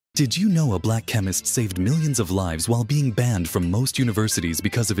Did you know a black chemist saved millions of lives while being banned from most universities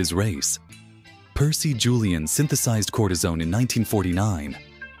because of his race? Percy Julian synthesized cortisone in 1949,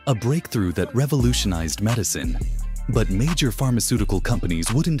 a breakthrough that revolutionized medicine. But major pharmaceutical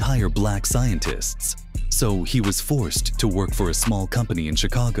companies wouldn't hire black scientists, so he was forced to work for a small company in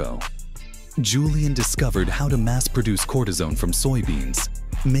Chicago. Julian discovered how to mass-produce cortisone from soybeans,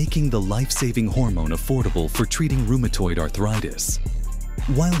 making the life-saving hormone affordable for treating rheumatoid arthritis.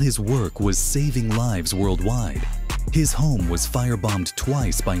 While his work was saving lives worldwide, his home was firebombed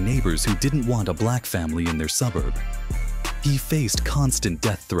twice by neighbors who didn't want a black family in their suburb. He faced constant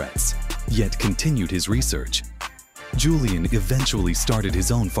death threats, yet continued his research. Julian eventually started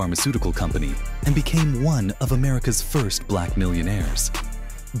his own pharmaceutical company and became one of America's first black millionaires.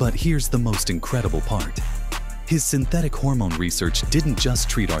 But here's the most incredible part. His synthetic hormone research didn't just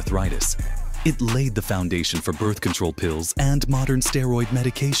treat arthritis. It laid the foundation for birth control pills and modern steroid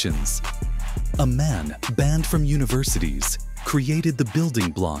medications. A man banned from universities created the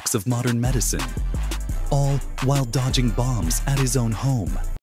building blocks of modern medicine, all while dodging bombs at his own home.